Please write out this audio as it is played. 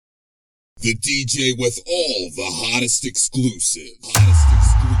The DJ with all the hottest exclusive.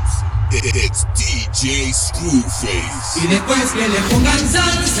 It's DJ Screwface. Y después que le pongan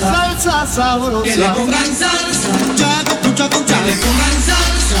salsa, salsa sabrosa, que le pongan salsa, chaco, que le pongan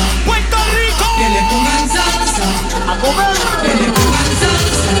salsa, Puerto Rico, que le pongan salsa, a comer, que le pongan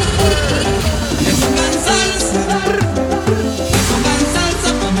salsa, le pongan salsa, le pongan salsa,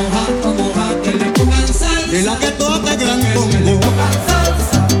 pa' mojar, que le pongan salsa, de la que toca gran que le combo. pongan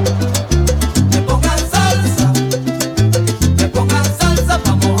salsa, le pongan salsa, le pongan salsa,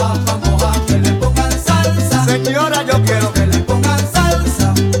 pa' mojar, que le pongan salsa. Señora, yo quiero Que le pongan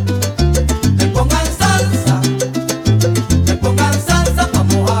salsa, le pongan salsa, le pongan salsa, pa'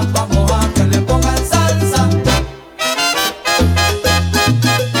 mojar, que le pongan salsa.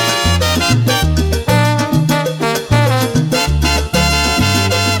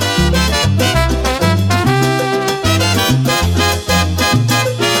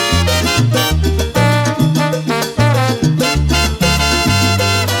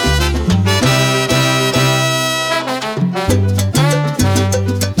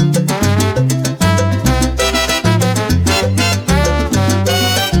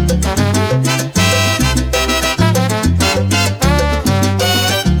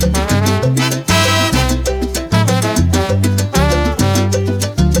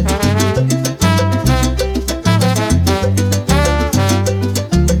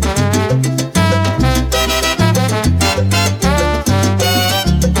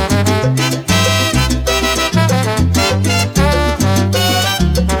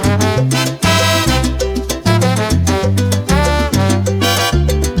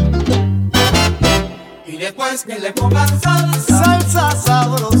 Después que le pongan salsa, salsa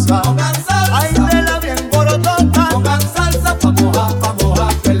sabrosa, pongan salsa, ay de la bien borotota, pongan salsa, pa'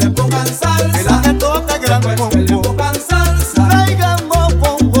 mojar, que le pongan salsa. de la que toca gran Después que le combo. pongan salsa, Traigan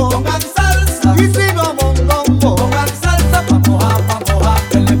bombo, pongan salsa, y si no mondongo, pongan salsa, pa' mojar,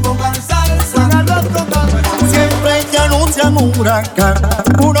 que le pongan salsa. un arroz con mango. Siempre que anuncian un huracán,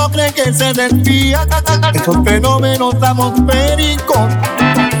 uno cree que se desvía. Esos fenómenos atmosféricos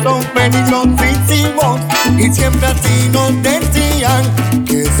son peligrosísimos, y siempre así nos decían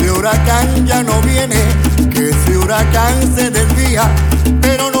que ese huracán ya no viene, que ese huracán se desvía,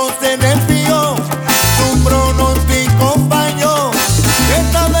 pero no se desvió, su pronóstico falló.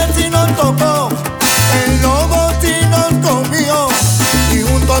 Esta vez sí nos tocó, el lobo sí nos comió, y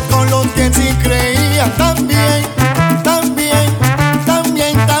juntos con los que sí creían también,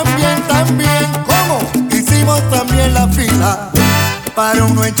 ¿cómo? Hicimos también la fila para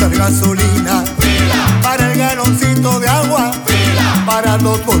uno echar gasolina, Fila, para el galoncito de agua, fila, para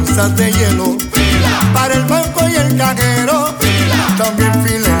 2 bolsas de hielo, fila, para el banco y el cajero, fila, también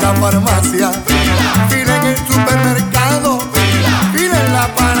fila en la farmacia, fila en el supermercado, fila en la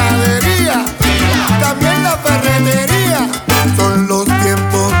panadería, también la ferretería. Son los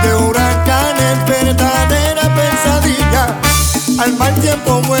tiempos de huracanes, verdadera pesadilla. Al mal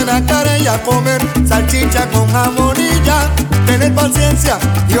tiempo buena cara y a comer salchicha con jamonilla. Tener paciencia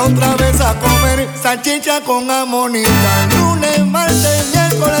y otra vez a comer salchicha con jamonilla. Lunes, martes,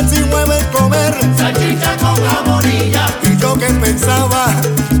 miércoles y jueves comer salchicha con jamonilla, y yo que pensaba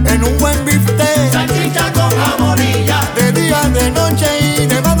en un buen bistec, salchicha con jamonilla, de día, de noche y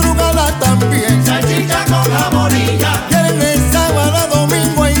de madrugada también. salchicha con jamonilla, Viernes, sábado,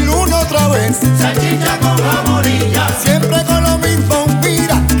 domingo y lunes otra vez. salchicha con jamonilla, Siempre con lo mismo,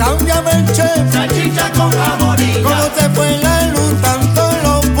 mira, cámbiame el chef. salchicha con Como jamonilla, se fue la luz, tanto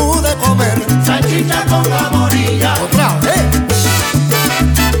lo pude comer. salchicha con jamonilla, Otra vez.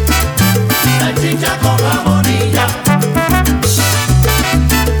 salchicha con jamonilla,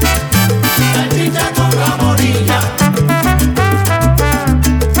 salchicha con jamonilla.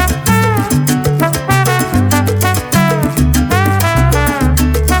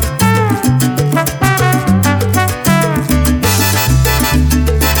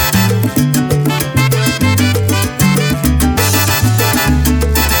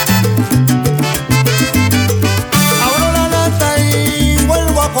 Abro la lata y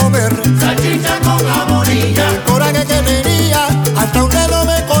vuelvo a comer. Salchicha con jamonilla, El coraje que tenía, hasta un dedo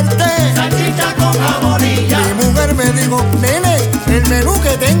me corté. salchicha con jamonilla, Mi mujer me dijo, nene, el menú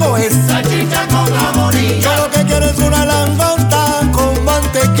que tengo es. salchicha con Yo jamonilla, lo que quiero es una langosta con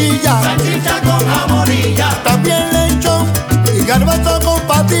mantequilla. salchicha con jamonilla, También lechón y garbanzo con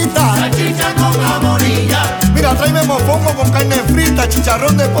patitas. salchicha con jamonilla, Mira, tráeme mofongo con carne frita,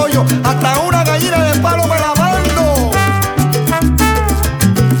 chicharrón de pollo, hasta una gallina de palo me la mando.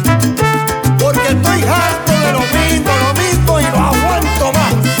 Porque estoy harto de lo mismo y no aguanto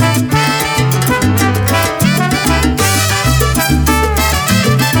más.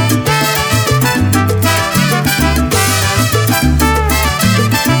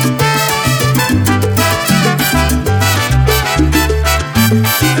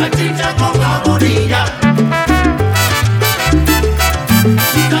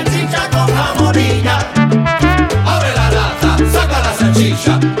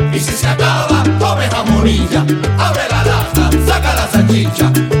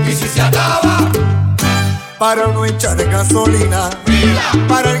 para no echar gasolina,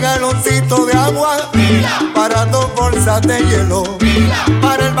 para el galoncito de agua, para 2 bolsas de hielo,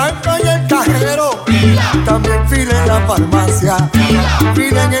 para el banco y el cajero, también fila en la farmacia,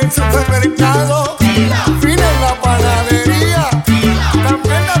 fila en el supermercado, fila en la panadería,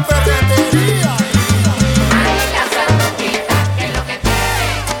 también la ferretería. Ay, la sanduquita, que es lo que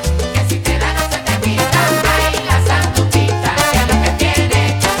tiene, que si te da no se te quita. Ay, la sanduquita, que es lo que tiene,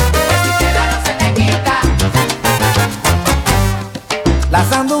 que si te da no se te quita. La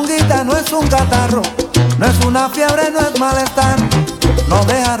sandunguita no es un catarro, no es una fiebre, no es malestar, no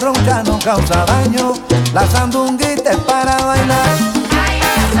deja ronca, no causa daño. La sandunguita es para bailar. Ay,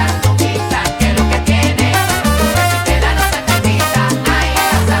 la sanduquita, que es lo que tiene, que si te da no se te quita. Ay, la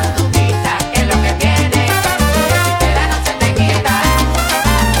sanduquita, que es lo que tiene, que si te da no se te quita.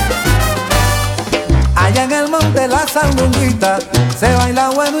 Allá en el monte la sandunguita se baila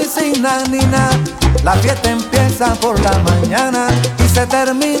bueno y sin nanina. La fiesta empieza por la mañana y se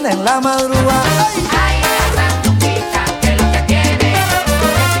termina en la madrugada. ¡Ay! Ay, la sanduquita, que es lo que tiene, que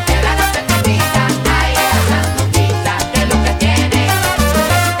si te da no se te quita. Ay, la sanduquita, que es lo que tiene,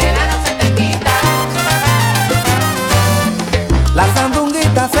 que si te da no se te quita. La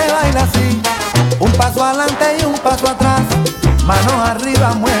sandunguita se baila así, un paso adelante y un paso atrás, manos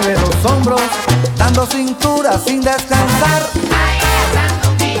arriba, mueve los hombros, dando cintura sin descansar. Ay, la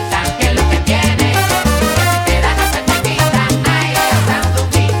sanduquita, que es lo que tiene, que si te da no se te quita. Ay, la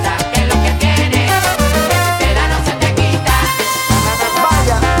sanduquita, que es lo que tiene, que si te da no se te quita.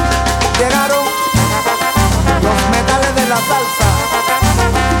 Vaya, llegaron los metales de la salsa.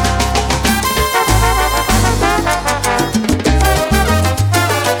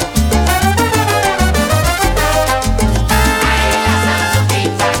 Ay, la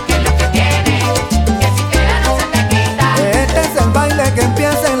sanduquita, que es lo que tiene, que si te da no se te quita. Este es el baile que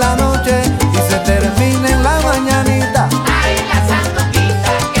empieza en la noche y se termina en la mañanita. Ay, la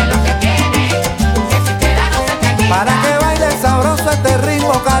sanduquita, que es lo que tiene, que si te da no se te quita. Para que baile sabroso este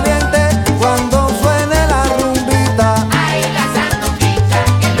ritmo caliente cuando suene la rumbita. Ay, la sanduquita,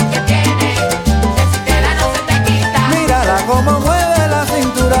 que es lo que tiene, que si te da no se te quita. Mírala como mueve la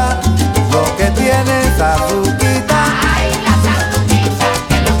cintura, lo que tiene es azuquita. Ay, la sanduquita,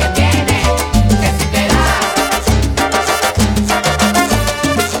 que es lo que tiene, que si te da.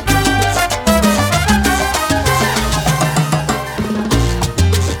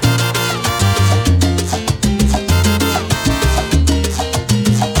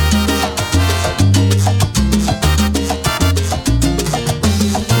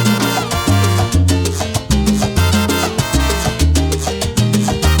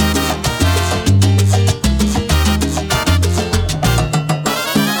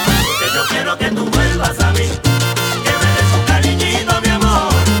 Que yo quiero que tú vuelvas a mí, que me des un cariñito, mi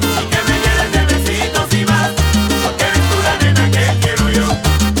amor, y que me llenes de besitos y más, porque eres tú la nena que quiero yo.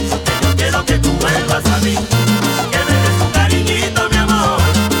 Que yo quiero que tú vuelvas a mí, que me des un cariñito, mi amor,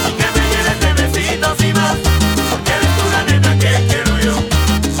 y que me llenes de besitos y más, porque eres tú la nena que quiero yo.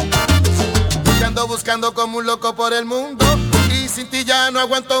 Yo ando buscando como un loco por el mundo y sin ti ya no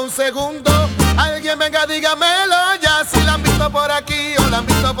aguanto un segundo. Alguien venga, dígamelo ya, si la han visto por aquí o la han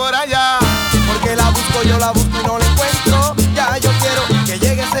visto por allá. Porque la busco, yo la busco y no la encuentro. Ya yo quiero que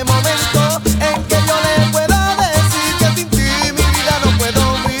llegue ese momento en que yo le pueda decir que sin ti mi vida no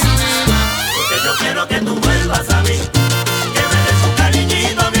puedo vivir. Porque yo quiero que tú vuelvas a mí, que me des un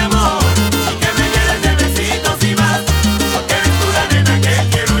cariñito, mi amor, y que me llenes de besitos y más, porque eres tú la nena que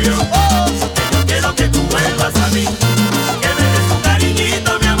quiero yo. Que yo quiero que tú vuelvas a mí, que me des un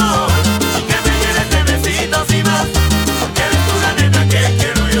cariñito, mi amor, y que me llenes de besitos y más, porque eres tú la nena que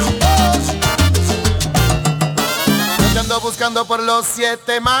quiero yo. Yo ando buscando por los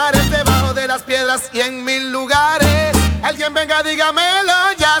 7 mares, debajo de las piedras y en 1000 lugares. Alguien venga, dígamelo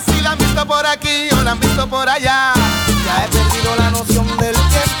ya, si la han visto por aquí o la han visto por allá. Ya he perdido la noción del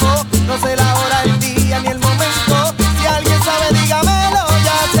tiempo, no sé la hora, el día ni el momento. Si alguien sabe, dígamelo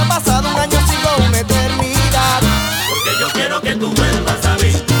ya, si ha pasado un año, sigo una eternidad. Porque yo quiero que tú vuelvas a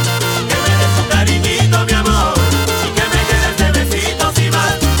mí, que me des un cariñito, mi amor, y que me llenes de besitos y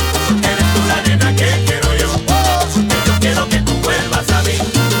más, porque eres tú la nena que quiero yo. Que yo quiero que tú vuelvas a mí,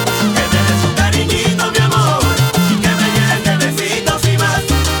 que me des un cariñito, mi amor, y que me llenes de besitos y más,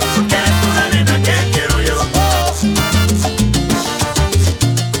 porque eres tú la nena que quiero yo.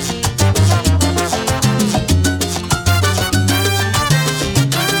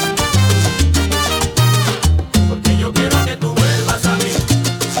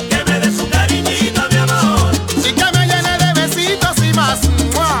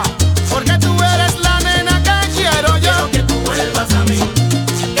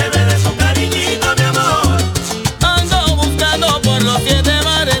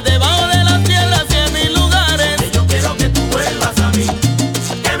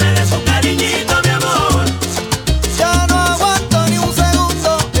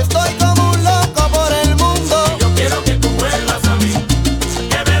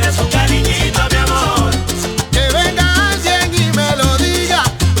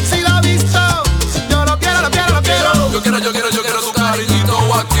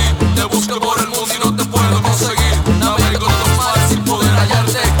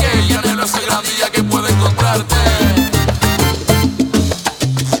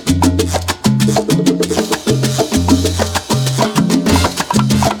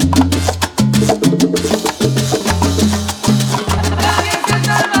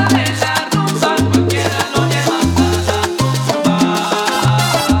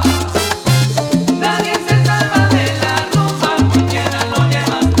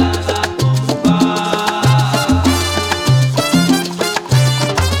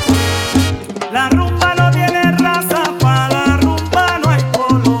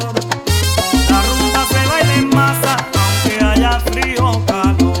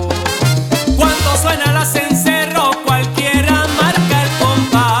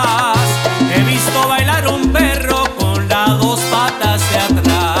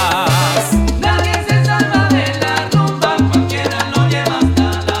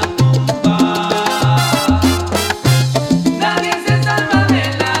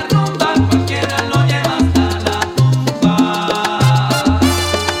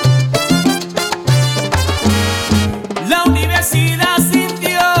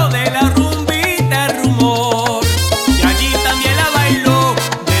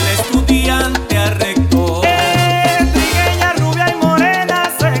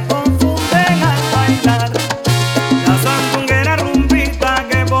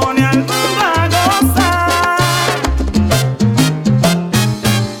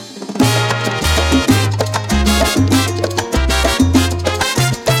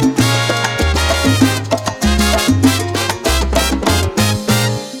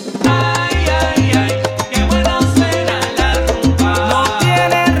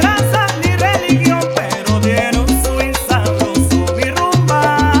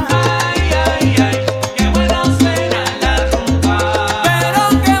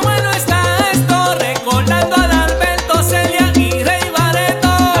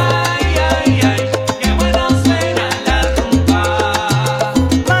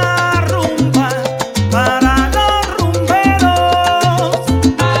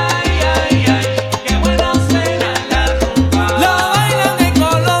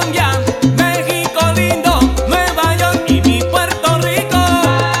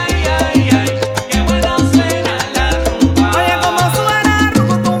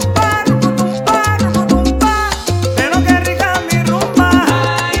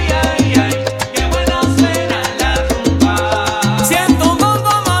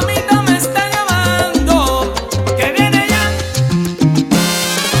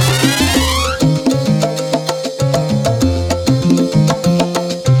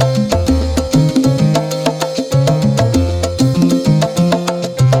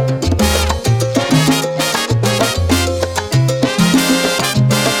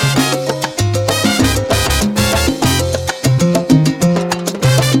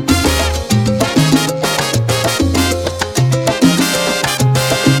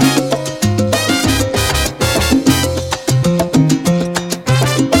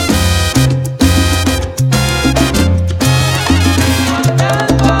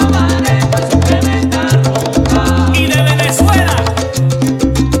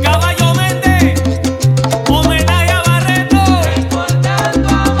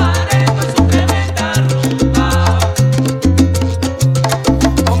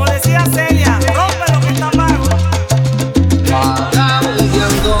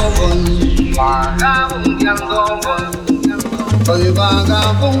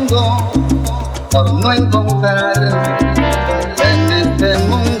 no encontrar en este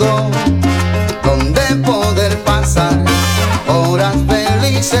mundo donde poder pasar horas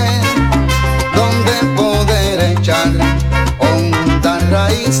felices, donde poder echar hondas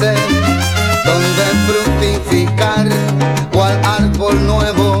raíces, donde fructificar cual árbol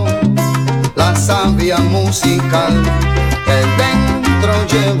nuevo la savia musical que dentro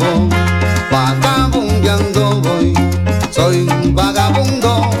llevo. Vagabundeando voy, soy un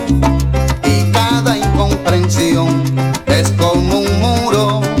vagabundo, y cada incomprensión es como un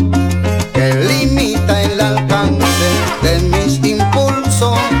muro que limita el alcance de mis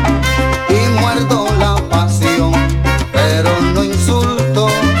impulsos, y muerdo la pasión, pero no insulto.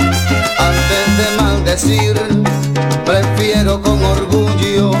 Antes de maldecir, prefiero con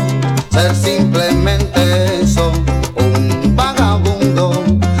orgullo ser simplemente eso, un vagabundo.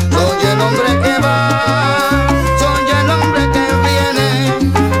 Soy el hombre que va, soy el hombre que viene,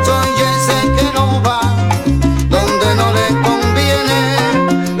 soy ese que no va donde no le conviene.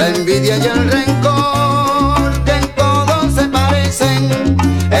 La envidia y el rencor que en todo se parecen,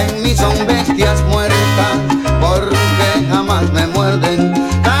 en mí son bestias muertas porque jamás me muerden.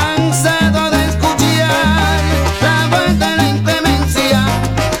 Cansado de escuchar la voz de la inclemencia,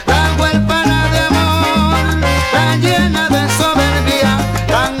 la huérfana de amor, la llena de soberbia.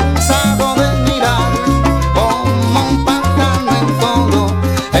 Cansado de mirar como un pájaro en todo,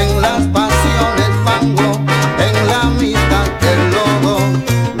 en las pasiones fango, en la amistad el lodo.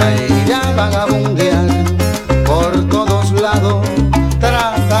 Me iré a vagabundear por todos lados,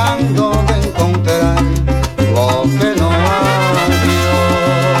 tratando de encontrar lo que no hay.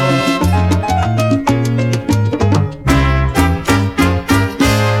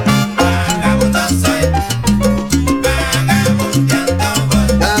 Vagabundo soy, vagabundeando voy.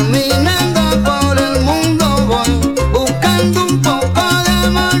 Caminando por el mundo voy, buscando un poco de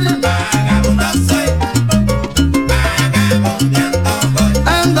amor. Vagabundo soy, vagabundeando voy.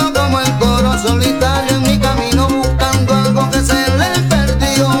 Ando como el coro solitario en mi camino, buscando algo que se le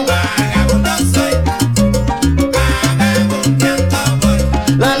perdió. Vagabundo soy, vagabundeando voy.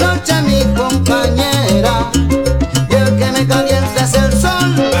 La noche es mi compañera y el que me calienta es el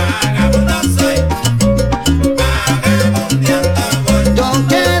sol. Vagabundo soy, vagabundeando voy. Yo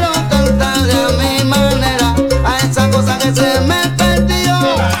quiero cantarle a mi manera a esa cosa que se me perdió.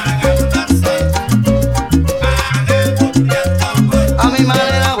 Vagabundo soy, vagabundeando voy. A mi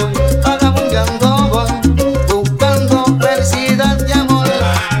manera voy, vagabundeando voy, buscando felicidad y amor.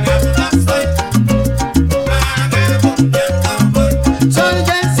 Vagabundo soy, vagabundeando voy. Soy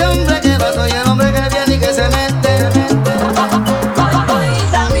ese hombre que va, soy el hombre que viene y que se mete.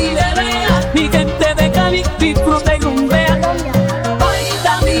 Oída mi bebea, mi gente de Cali disfruta y rumbea.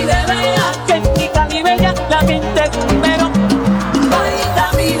 Oída mi bebea, que en mi Cali bella la gente rumbero. Oída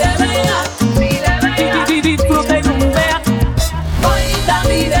mi bebea, disfruta y rumbea. Oída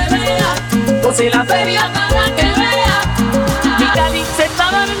mi bebea, puse la feria para que vea. Mi Cali se está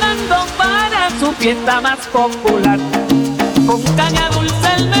adornando para su fiesta más popular. Con caña dulce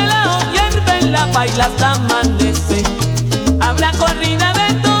el melao hierve en la baila hasta amanece. Habrá corrida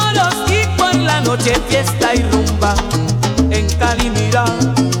de toros y por la noche fiesta y rumba. En Cali mira,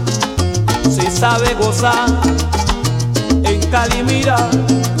 se sabe gozar. En Cali mira,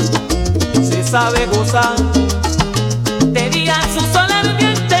 se sabe gozar. De día su sol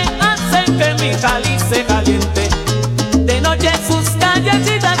ardiente hace que mi Cali se caliente. De noche sus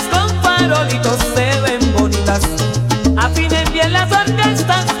callecitas con farolitos se ven bonitas. Afinen bien las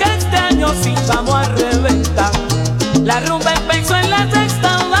orquestas que este año sí vamos a reventar. La rumba empezó en la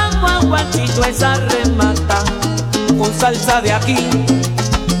sexta, vamos a guachito esa remata. Con salsa de aquí,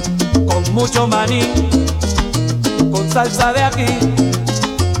 con mucho maní. Con salsa de aquí,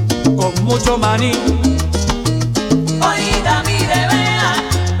 con mucho maní. Oída mi bebea,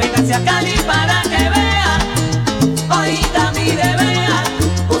 véngase a Cali para que vea. Oída mi bebea,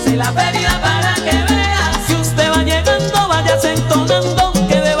 puse la feria para que vea. Si usted va llegando, váyase entonando,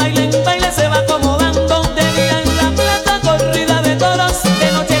 que de baile en baile se va acomodando. De día en la plaza, corrida de toros,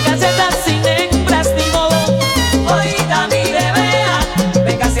 de noche casetas sin hembras ni modo. Oída mi bebea,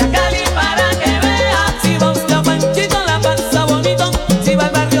 véngase a Cali para que vea. Si va usted a Panchito la pasa bonito, si va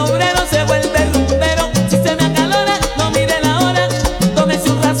al barrio obrero se vuelve rumbero.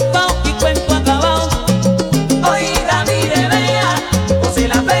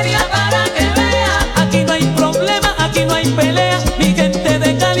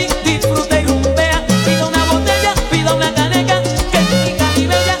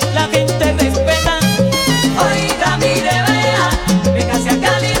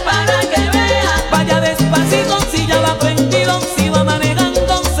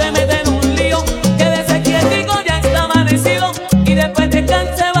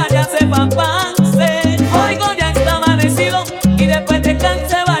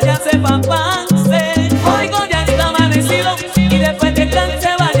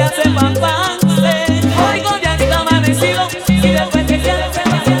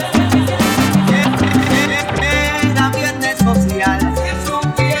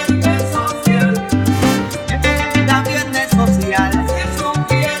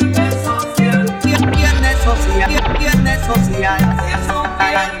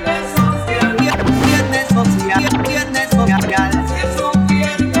 viernes social. Viernes social. Viernes social. Es un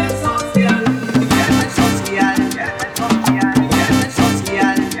viernes social. Viernes social. Viernes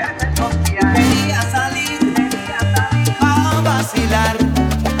social. Viernes social. Quería salir a vacilar.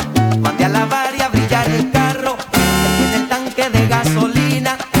 Mandé a lavar y a brillar el carro en el tanque de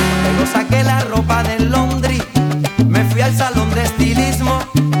gasolina. Luego saqué la ropa del laundry. Me fui al salón de estilismo.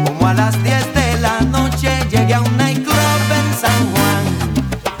 Como a las 10 de la noche llegué a un nightclub en San Juan.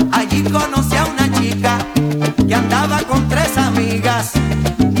 Allí conocí a una chica que andaba con 3 amigas.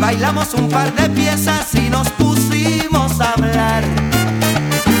 Bailamos un par de piezas y nos pusimos a hablar.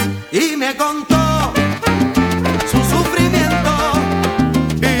 Y me contó su sufrimiento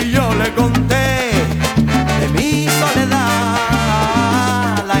y yo le conté de mi soledad.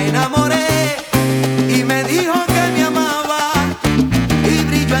 La enamoré y me dijo que me amaba y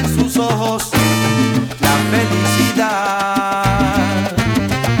brilló en sus ojos la felicidad.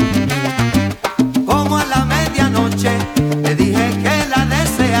 Como a la medianoche le dije que la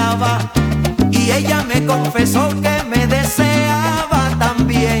deseaba y ella me confesó que me deseaba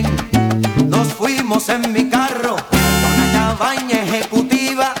también. Nos fuimos en mi carro a una cabaña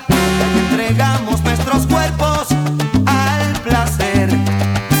ejecutiva. Entregamos nuestros cuerpos al placer.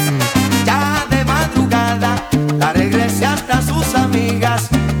 Ya de madrugada la regresé hasta sus amigas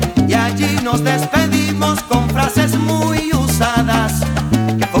y allí nos despedimos con frases muy usadas.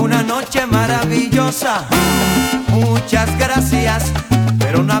 Que fue una noche maravillosa, muchas gracias,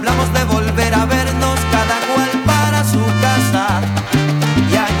 pero no hablamos de volver a vernos, cada cual para su casa.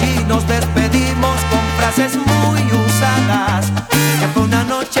 Y allí nos despedimos con frases muy usadas. Que fue una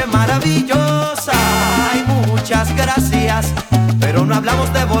noche maravillosa, ay, muchas gracias, pero no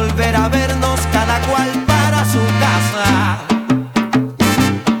hablamos de volver a vernos, cada cual para su casa.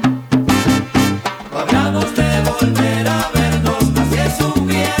 No hablamos de volver a vernos, así es un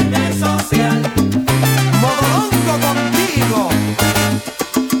viernes social. Modongo contigo.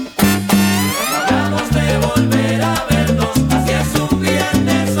 No hablamos de volver a vernos, así es un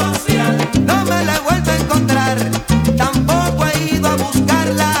viernes social. No me la he vuelto a encontrar, tampoco he ido a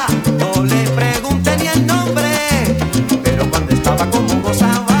buscarla. No le pregunté ni el nombre, pero cuando estaba como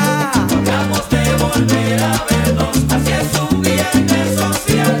gozaba. No hablamos de volver a vernos, así es un viernes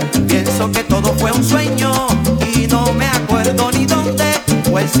social. Pienso que todo fue un sueño y no me acuerdo ni dónde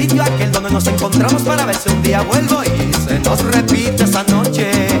fue el sitio aquel donde nos encontramos para ver si un día vuelvo y se nos repite esa noche.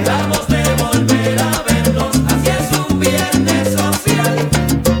 Hablamos de volver a vernos, así es un viernes social.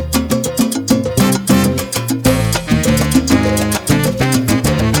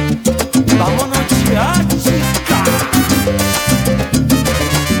 Vámonos ya, chica.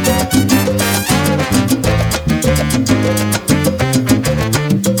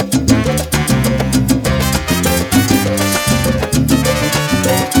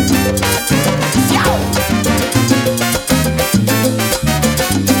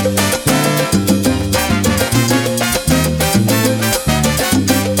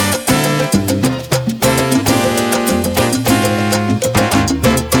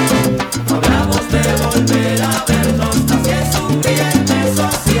 Hablamos de volver a vernos, así es un viernes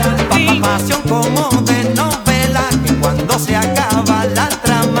social. Pasión como de novela, que cuando se acaba la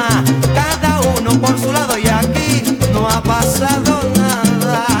trama, cada uno por su lado y aquí no ha pasado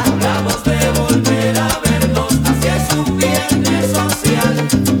nada. Hablamos de volver a vernos, así es un viernes social.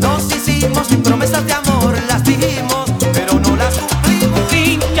 Nos hicimos sin promesas de amor, las dijimos, pero no las cumplimos.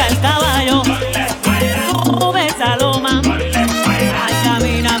 Pincha el caballo, sube esa loma. Ay,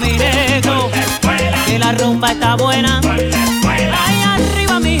 camina mi negro, que la rumba está buena. Ay,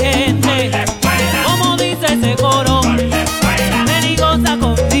 arriba mi gente, como dice ese coro. Ven y goza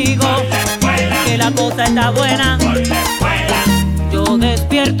contigo, que la cosa está buena. Yo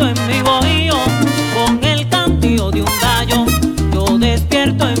despierto en mi bohío con el cantillo de un gallo. Yo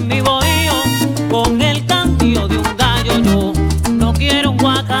despierto en mi bohío con el cantillo de un gallo. Yo no quiero un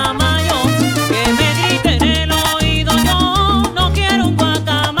guacamayo que me grite en el oído. Yo no quiero un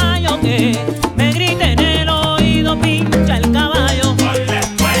guacamayo que me grite en el oído. Pincha el caballo,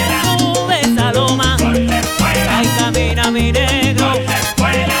 sube esa loma. Ay, camina mi negro,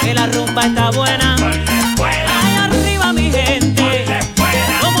 que la rumba está buena. Ay,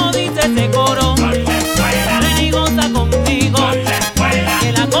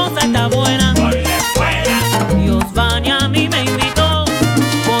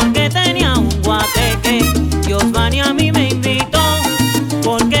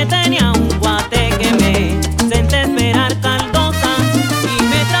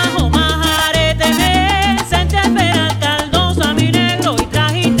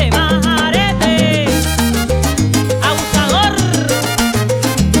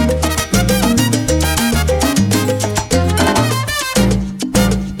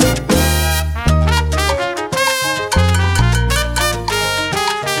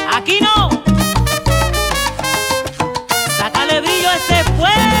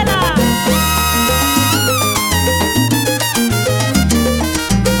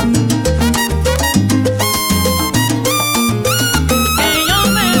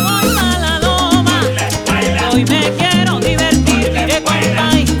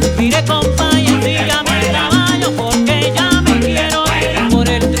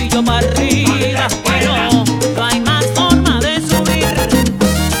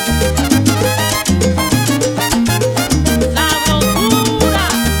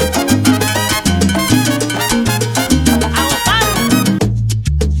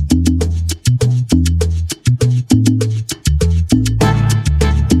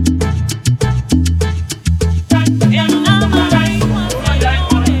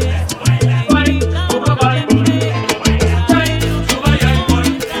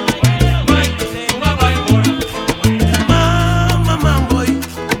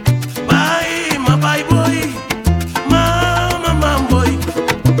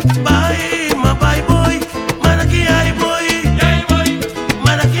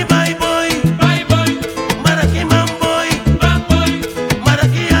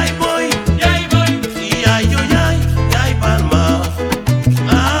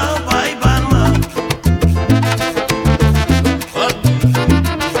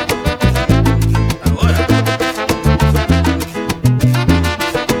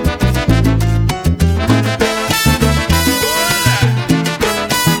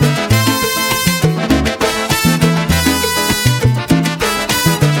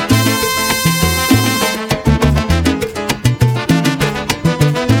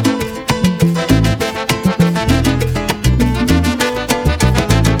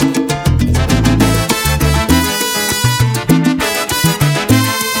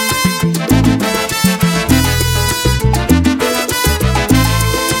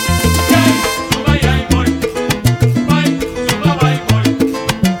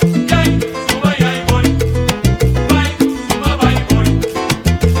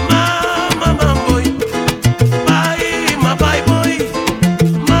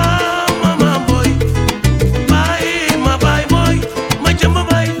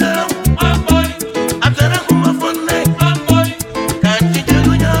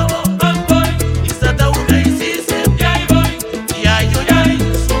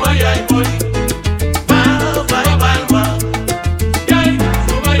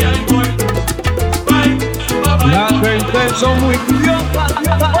 son muy curiosas.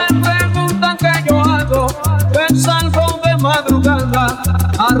 Me preguntan qué yo hago, que salgo de madrugada,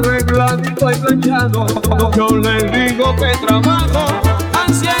 arregladito y planchado. Yo les digo que trabajo,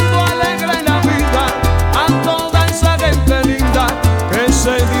 haciendo alegre la vida a toda esa gente linda que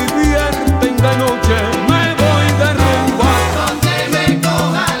se divierten de noche. Me voy de rumba, Donde me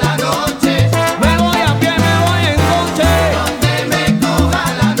coja la noche, me voy a pie, me voy en coche, donde me coja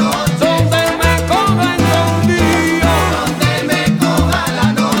la noche, donde me coja escondido. donde me coja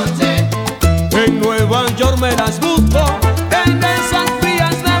la noche. En Nueva York me las busco, en esas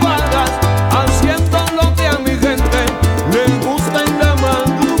vías nevadas, haciendo lo que a mi gente le gusta en la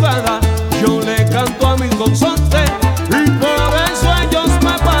madrugada. Yo le canto a mis consortes y por eso ellos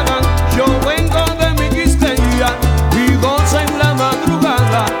me pagan. Yo vengo de mi quistería y gozo en la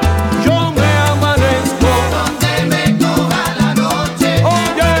madrugada. Yo me amanezco, Donde me coja la noche,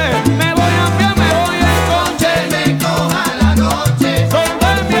 oye, me voy a pie, me voy en coche, me coja la noche,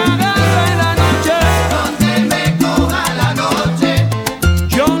 donde me agarre la noche. donde me coja la noche.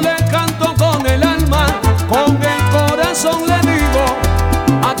 Yo le canto con el alma, con el corazón le digo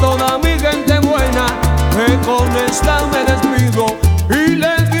a toda mi gente buena que con esta me despido y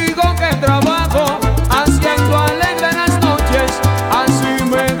les digo que trabajo haciendo alegre las noches, así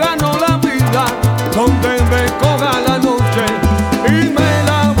me gano la vida donde me coja la noche y me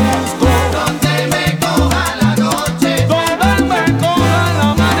la busco, Donde me coja la noche, donde me coja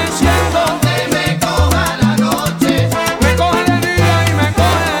la amaneciendo, donde me coja la noche, me coge de día y me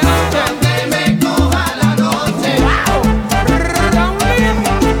coge de noche. donde me coja la noche,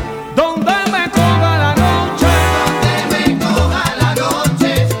 Donde me coja la noche, donde me coja la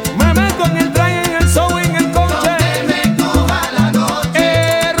noche, me meto en el tren, en el show, en el coche, donde me coja la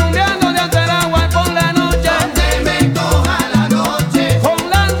noche, rumbeando de hasta el agua por la noche, donde me coja la noche, con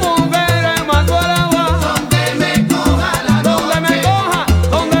las mujeres más bravas, donde me coja la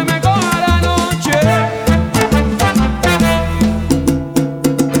donde me coja la noche.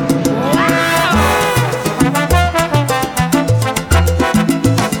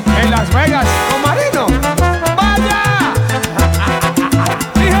 En Las Vegas, con Marino, vaya,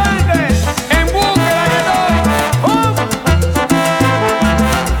 mi gente, en búsqueda que estoy.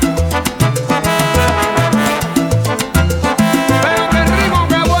 Pero que ritmo,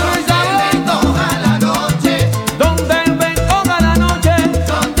 que bueno y sabroso. coja la noche, Donde me coja la noche,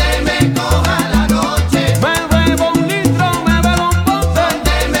 donde me coja la noche, me bebo un litro, me bebo un pote.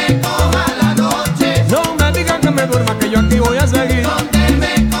 donde me coja la noche, No me digan que me duerma, que yo aquí voy a seguir. donde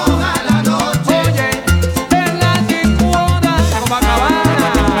me coja la noche, Oye, en la Tijuana, Copacabana,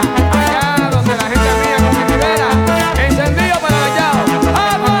 allá donde la gente mía con mi ribera, encendido para el hallado.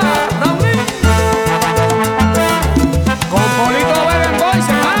 ¡Agua! ¡Raulín! Con Polito Beben Boy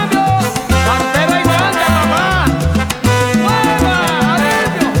se cambio, cartera y volante, papá. ¡Mueva!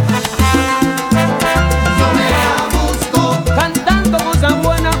 ¡Adentro! yo me la busco, Cantando cosas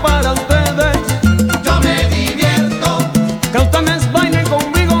buenas para ustedes, yo me divierto, que ustedes bailen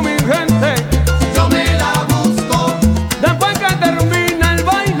conmigo, mi gente. yo me la busco, Después que termina el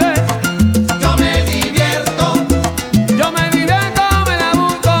baile, yo me divierto, yo me divierto, me la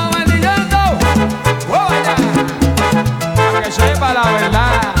busco, me divierto. ¡Oye! Para que sepa la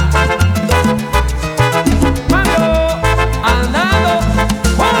verdad. Mando, andando,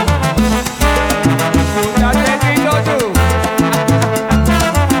 ¡oh! Ya te quito tú.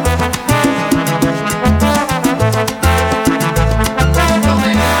 yo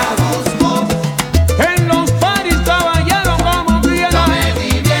me la busco, En los paris, caballero, como yo quiera. me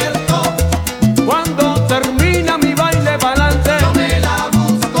divierto, Cuando termina mi baile pa'lante, yo me la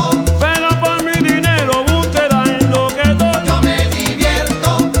busco, pero por mi dinero búsqueda en lo que doy. yo me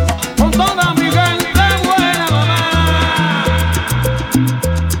divierto, Con toda mi gente buena, mamá.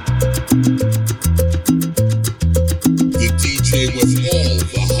 The DJ with all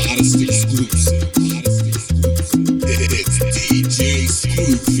the hottest exclusive. It's DJ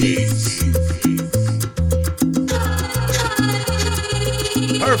Screwface.